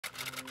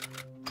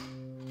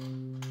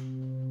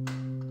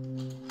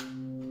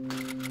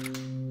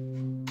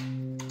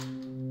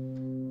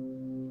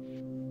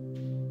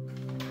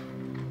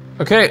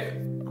Okay,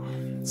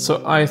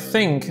 so I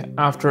think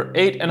after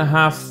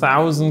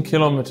 8,500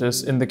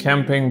 kilometers in the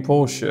camping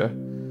Porsche,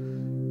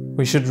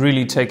 we should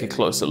really take a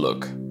closer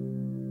look.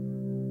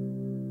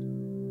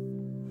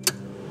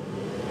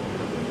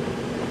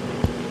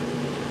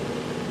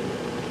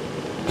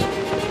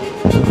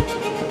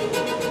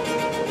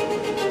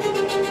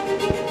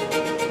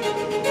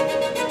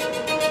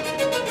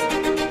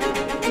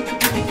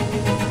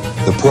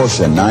 The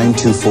Porsche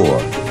 924,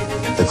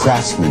 the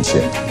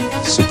craftsmanship,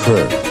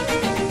 superb.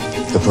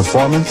 The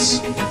performance,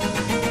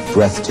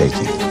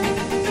 breathtaking.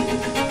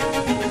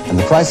 And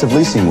the price of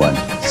leasing one,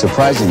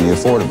 surprisingly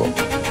affordable.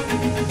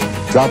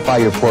 Drop by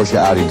your Porsche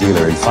Audi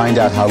dealer and find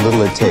out how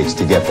little it takes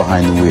to get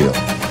behind the wheel.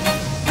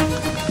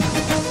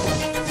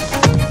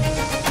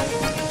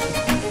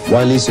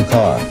 Why lease a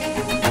car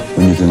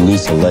when you can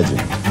lease a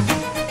legend?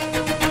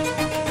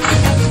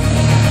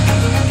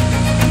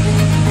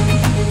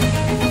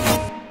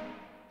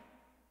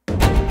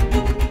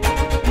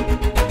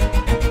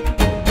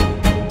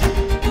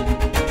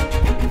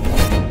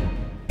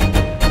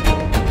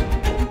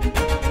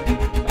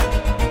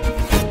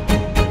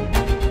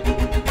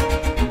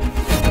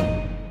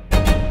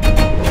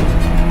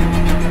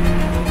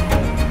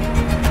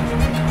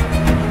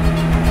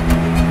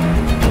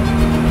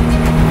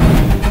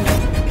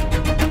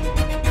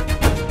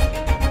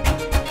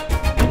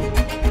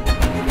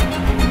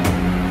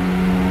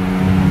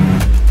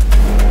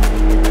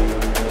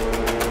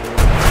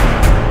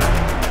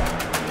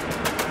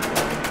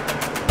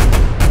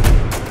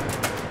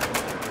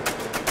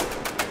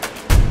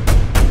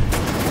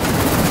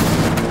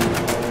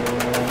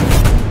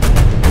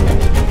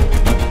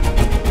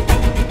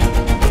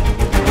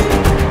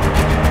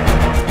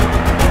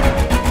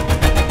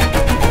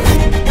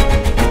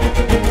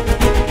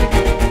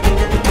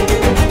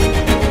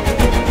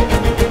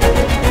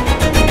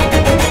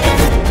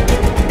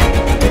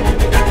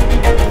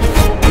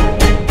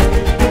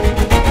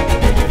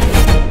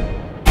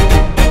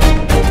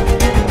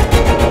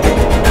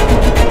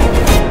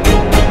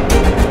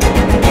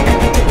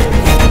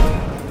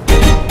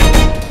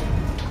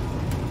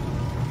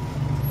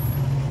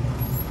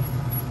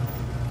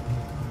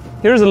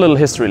 Here's a little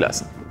history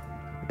lesson.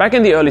 Back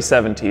in the early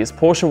 70s,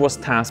 Porsche was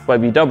tasked by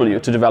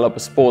VW to develop a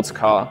sports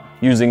car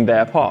using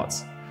their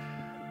parts.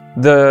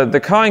 The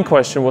car in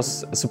question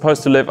was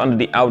supposed to live under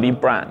the Audi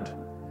brand.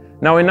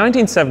 Now in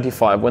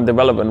 1975, when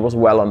development was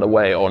well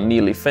underway or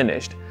nearly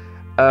finished,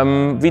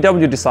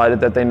 VW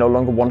decided that they no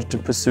longer wanted to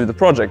pursue the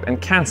project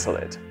and cancel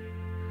it.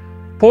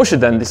 Porsche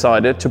then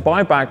decided to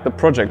buy back the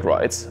project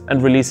rights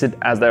and release it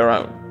as their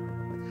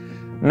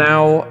own.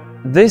 Now,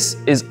 this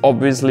is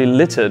obviously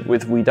littered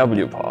with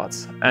VW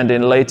parts, and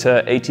in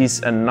later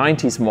 80s and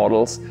 90s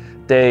models,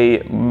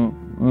 they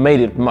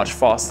made it much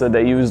faster.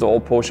 They used all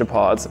Porsche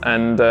parts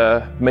and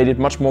made it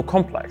much more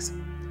complex.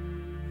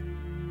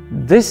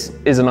 This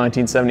is a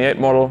 1978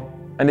 model,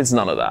 and it's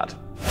none of that.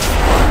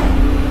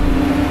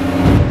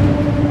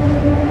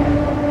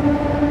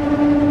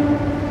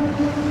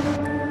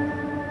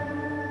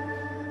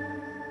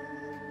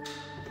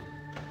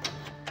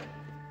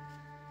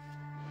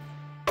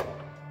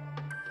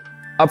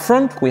 Up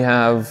front, we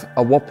have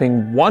a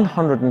whopping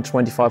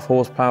 125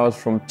 horsepower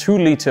from 2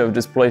 liters of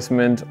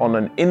displacement on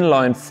an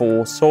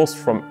inline-4 sourced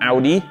from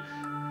Audi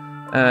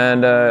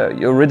and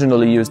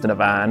originally used in a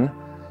van.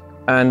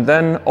 And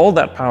then all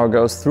that power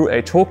goes through a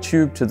torque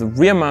tube to the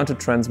rear-mounted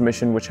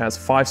transmission, which has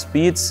 5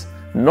 speeds,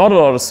 not a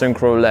lot of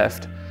synchro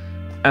left,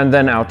 and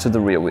then out to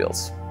the rear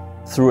wheels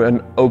through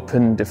an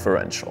open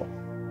differential.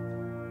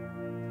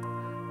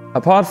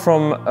 Apart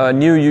from a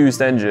new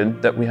used engine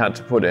that we had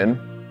to put in,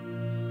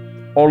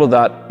 all of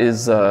that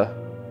is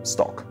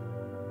stock.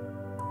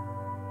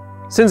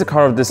 Since a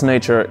car of this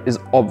nature is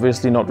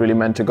obviously not really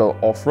meant to go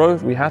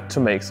off-road, we had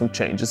to make some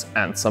changes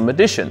and some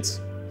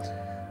additions.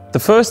 The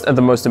first and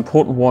the most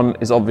important one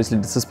is obviously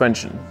the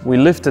suspension. We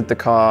lifted the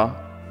car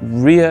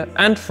rear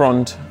and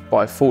front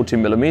by 40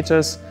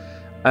 millimeters,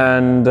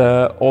 and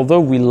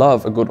although we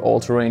love a good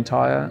all-terrain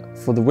tire,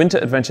 for the winter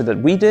adventure that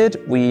we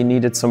did, we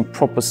needed some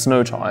proper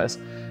snow tires,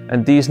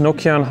 and these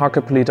Nokian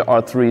Hakkapeliitta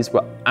R3s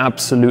were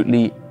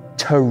absolutely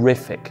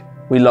terrific.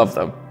 We love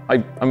them.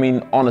 I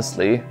mean,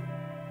 honestly,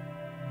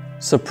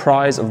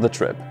 surprise of the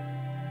trip.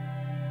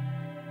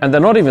 And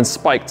they're not even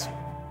spiked.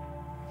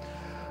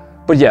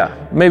 But yeah,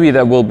 maybe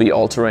there will be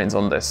all-terrains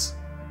on this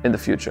in the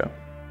future.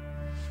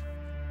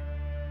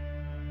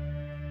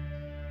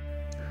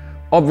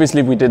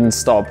 Obviously, we didn't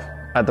stop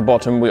at the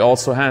bottom. We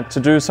also had to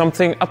do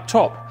something up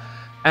top.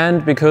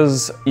 And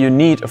because you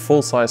need a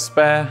full-size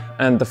spare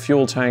and the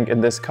fuel tank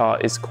in this car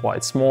is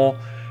quite small,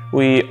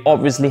 we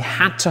obviously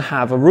had to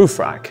have a roof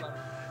rack.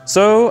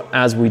 So,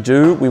 as we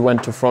do, we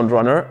went to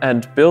FrontRunner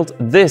and built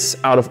this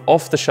out of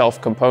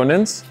off-the-shelf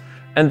components,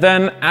 and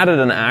then added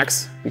an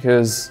axe,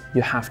 because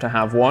you have to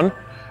have one,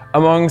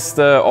 amongst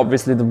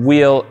obviously the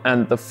wheel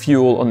and the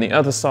fuel on the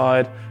other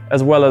side,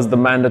 as well as the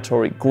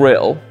mandatory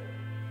grille,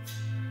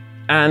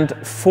 and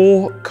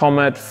 4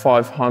 Comet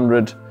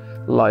 500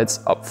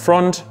 lights up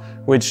front,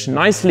 which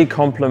nicely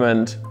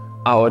complement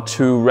our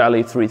two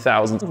Rallye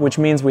 3000s, which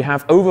means we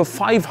have over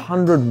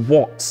 500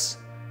 watts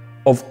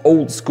of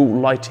old school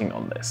lighting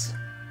on this.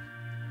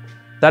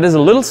 That is a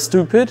little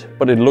stupid,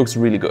 but it looks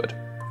really good.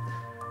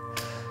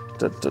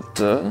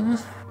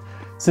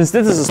 Since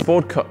this is a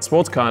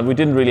sports car and we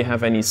didn't really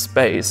have any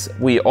space,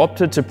 we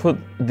opted to put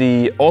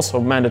the also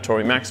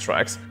mandatory Max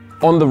Tracks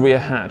on the rear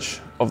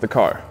hatch of the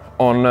car,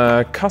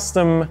 on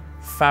custom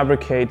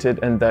fabricated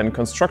and then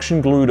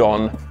construction glued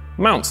on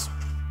mounts.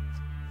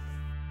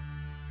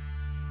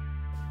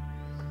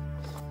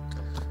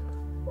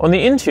 On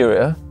the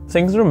interior,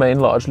 things remain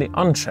largely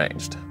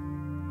unchanged.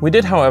 We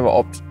did, however,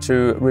 opt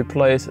to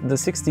replace the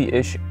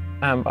 60-ish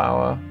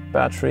amp-hour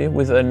battery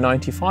with a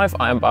 95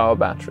 amp-hour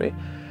battery,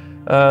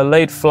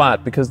 laid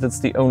flat because that's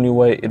the only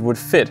way it would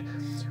fit,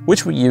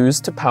 which we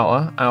used to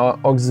power our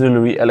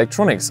auxiliary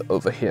electronics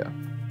over here.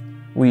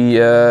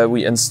 We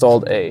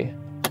installed a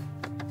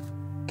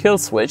kill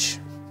switch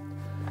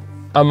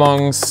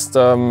amongst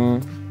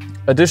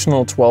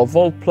additional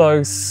 12-volt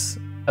plugs,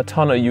 a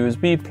ton of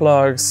USB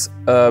plugs,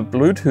 a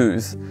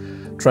Bluetooth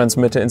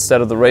transmitter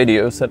instead of the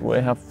radio, so that we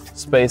have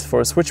space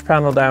for a switch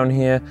panel down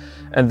here,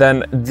 and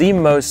then the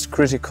most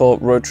critical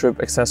road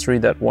trip accessory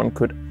that one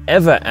could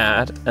ever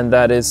add, and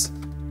that is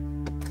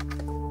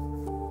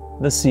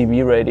the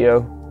CB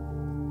radio.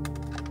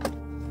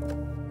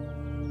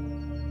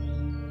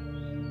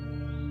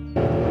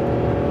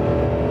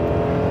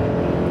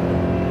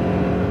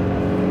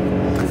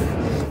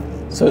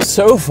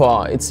 So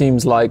far it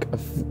seems like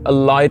a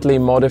lightly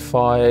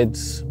modified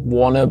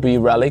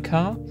wannabe rally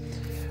car.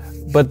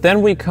 But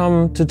then we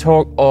come to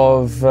talk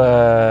of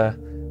the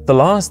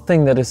last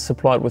thing that is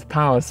supplied with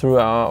power through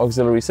our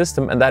auxiliary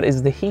system, and that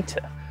is the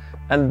heater.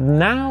 And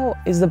now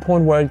is the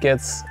point where it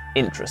gets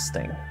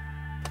interesting.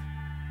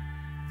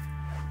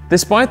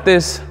 Despite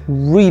this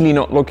really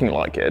not looking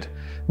like it,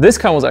 this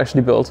car was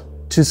actually built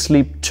to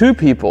sleep two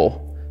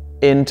people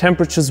in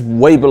temperatures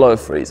way below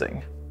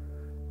freezing.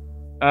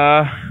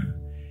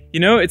 You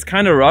know, it's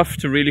kind of rough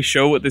to really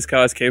show what this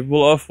car is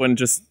capable of when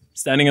just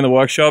standing in the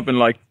workshop and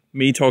like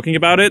me talking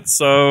about it,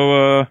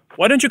 so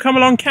why don't you come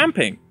along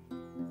camping?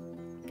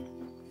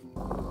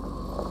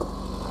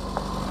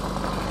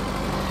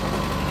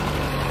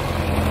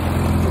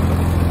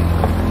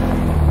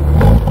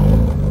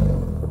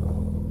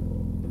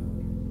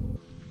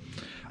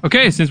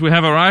 Okay, since we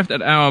have arrived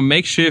at our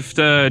makeshift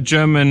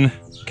German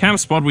camp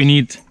spot, we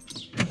need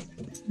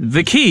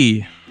the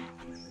key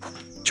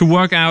to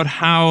work out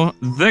how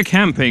the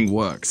camping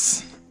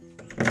works.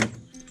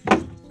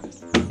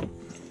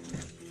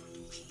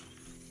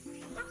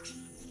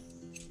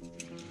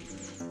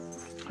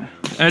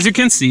 As you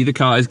can see, the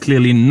car is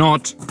clearly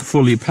not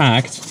fully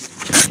packed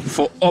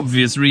for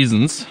obvious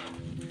reasons,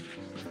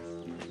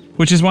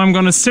 which is why I'm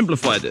gonna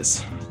simplify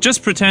this.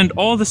 Just pretend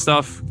all the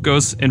stuff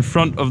goes in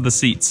front of the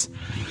seats,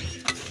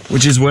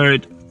 which is where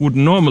it would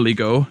normally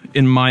go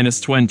in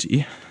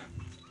 -20.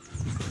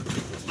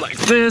 Like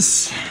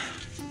this.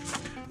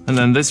 And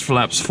then this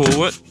flaps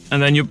forward,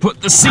 and then you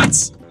put the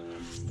seats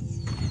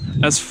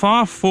as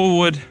far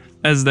forward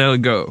as they'll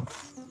go.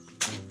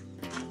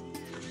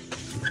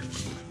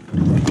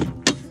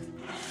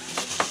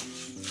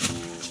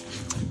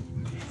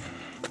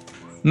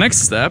 Next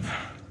step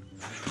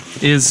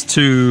is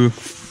to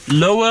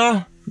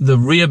lower the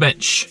rear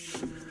bench,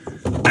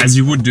 as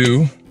you would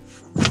do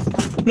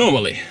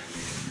normally,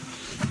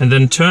 and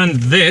then turn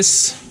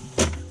this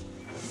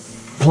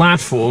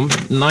platform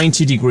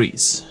 90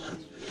 degrees.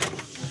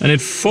 And it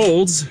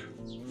folds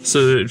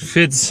so that it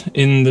fits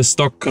in the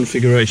stock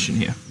configuration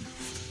here.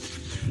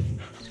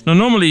 Now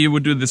normally you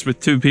would do this with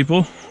two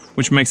people,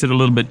 which makes it a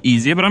little bit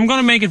easier, but I'm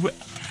gonna make it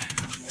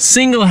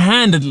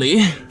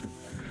single-handedly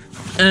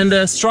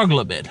and struggle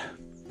a bit.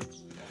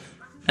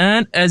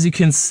 And as you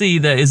can see,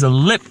 there is a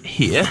lip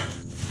here,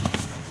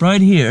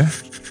 right here,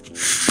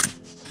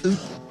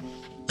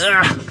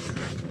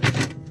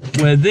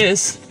 where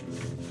this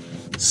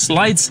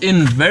slides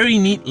in very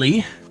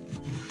neatly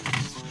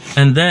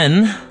and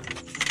then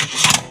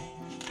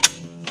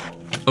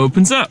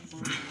opens up.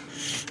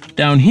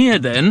 Down here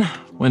then,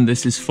 when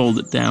this is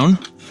folded down,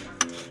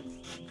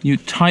 you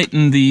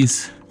tighten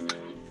these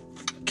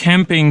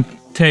camping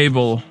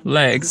table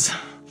legs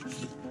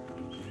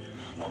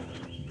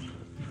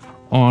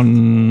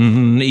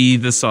on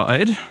either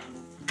side.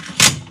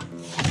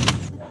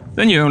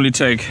 Then you only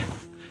take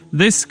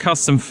this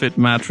custom fit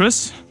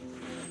mattress,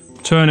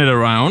 turn it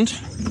around,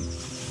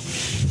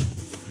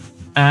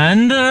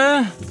 and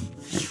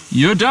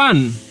you're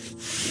done.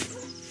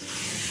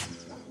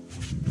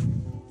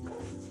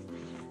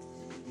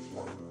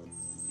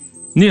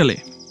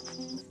 Nearly.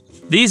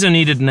 These are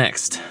needed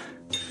next.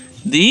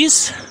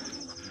 These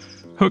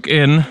hook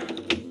in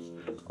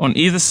on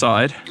either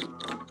side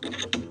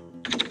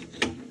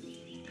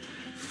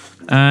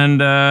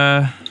and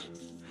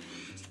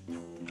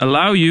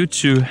allow you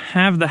to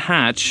have the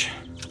hatch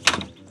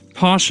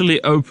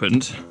partially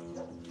opened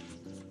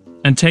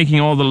and taking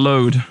all the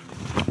load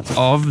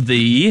of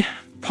the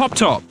pop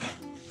top.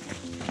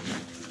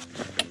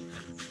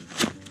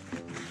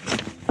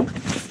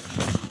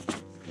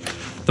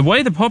 The The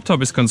way the pop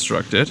top is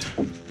constructed,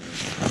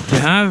 you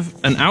have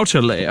an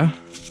outer layer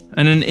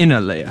and an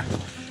inner layer.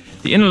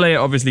 The inner layer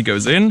obviously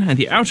goes in and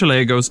the outer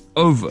layer goes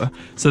over,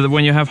 so that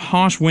when you have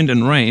harsh wind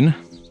and rain,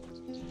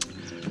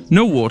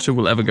 no water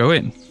will ever go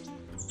in.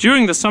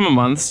 During the summer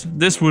months,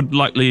 this would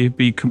likely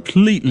be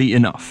completely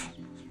enough.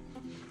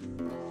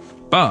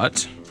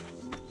 But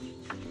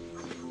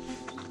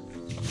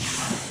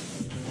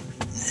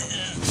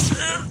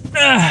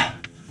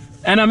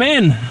and I'm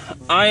in.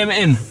 I am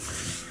in.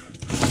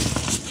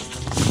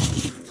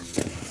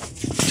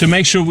 To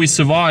make sure we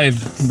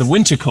survive the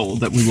winter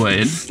cold that we were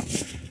in,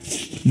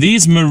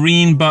 these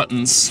marine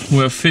buttons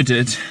were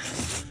fitted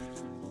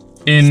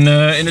in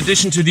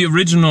addition to the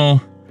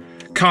original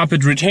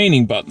carpet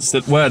retaining buttons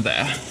that were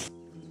there.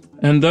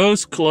 And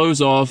those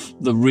close off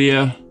the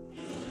rear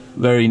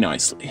very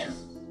nicely.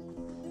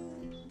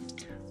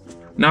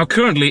 Now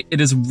currently it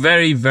is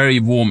very, very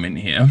warm in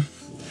here.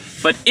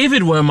 But if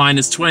it were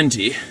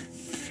 -20,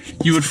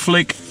 you would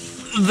flick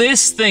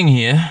this thing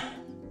here,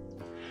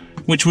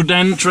 which would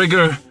then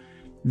trigger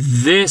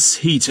this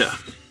heater,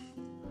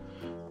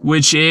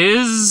 which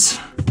is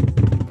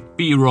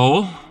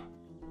B-roll,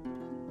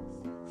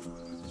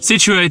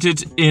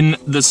 situated in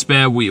the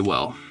spare wheel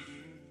well.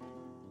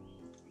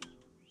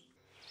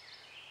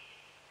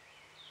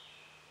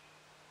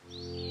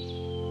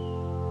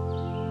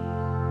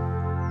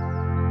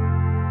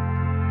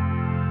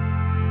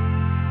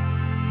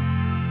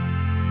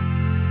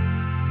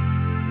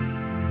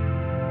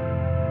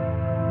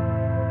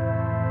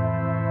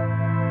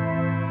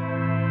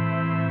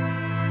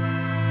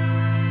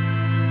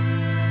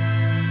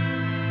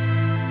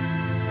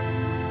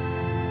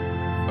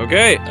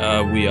 Okay,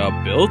 we are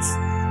built.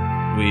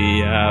 We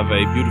have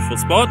a beautiful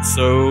spot,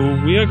 so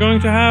we are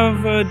going to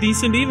have a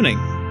decent evening.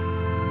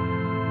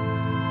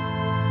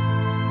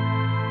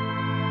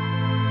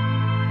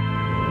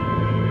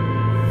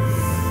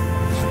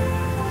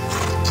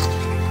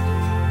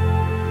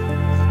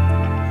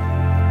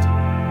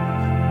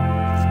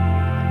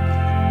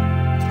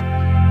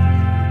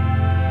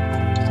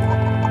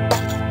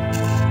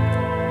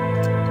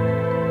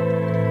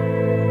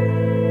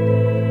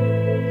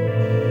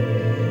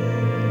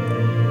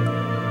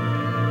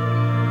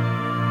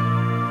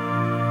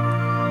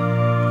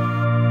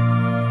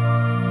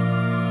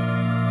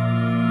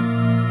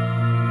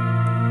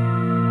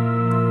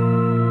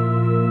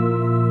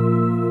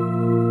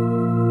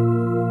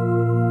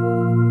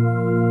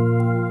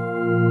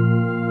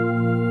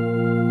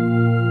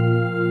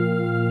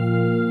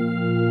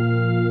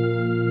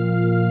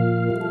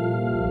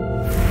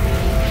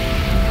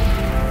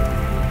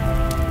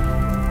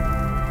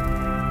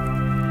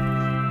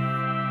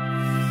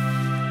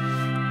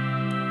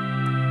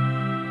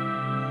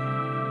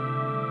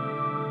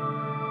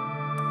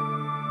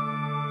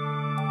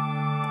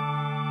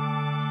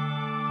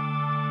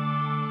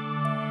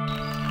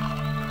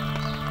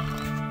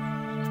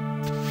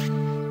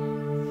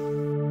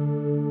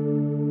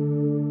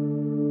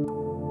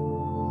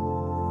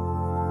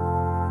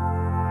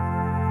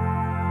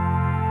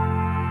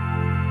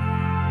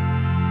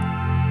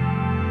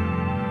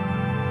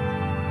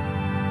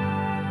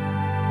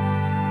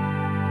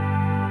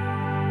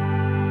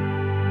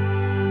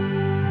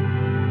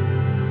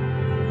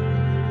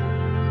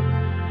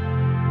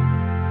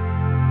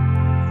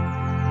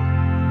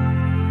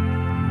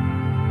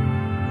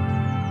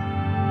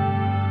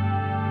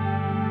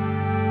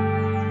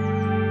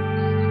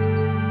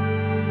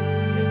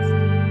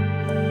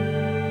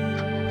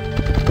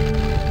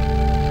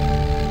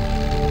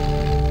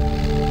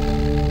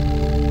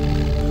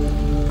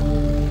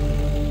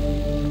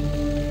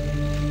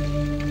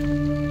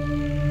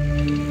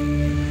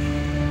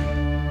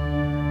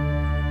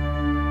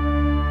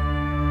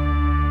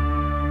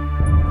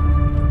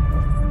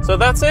 So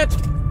that's it.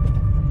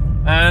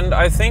 And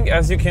I think,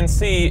 as you can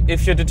see,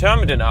 if you're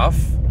determined enough,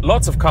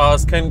 lots of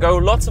cars can go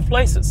lots of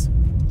places.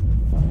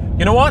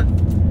 You know what?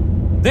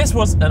 This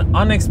was an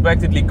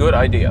unexpectedly good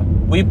idea.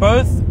 We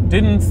both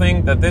didn't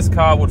think that this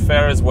car would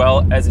fare as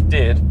well as it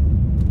did.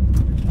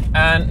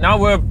 And now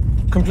we're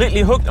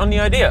completely hooked on the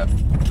idea.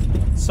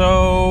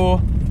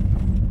 So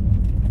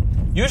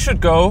you should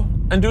go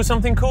and do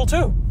something cool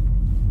too.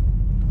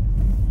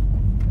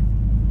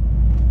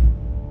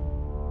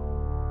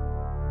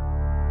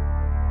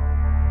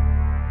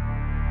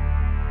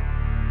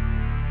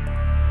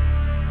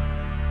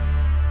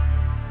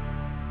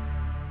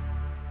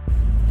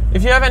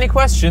 If you have any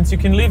questions, you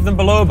can leave them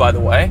below, by the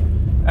way.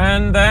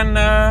 And then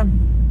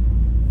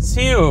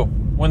see you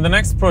when the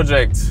next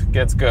project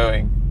gets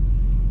going.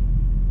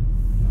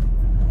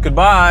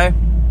 Goodbye.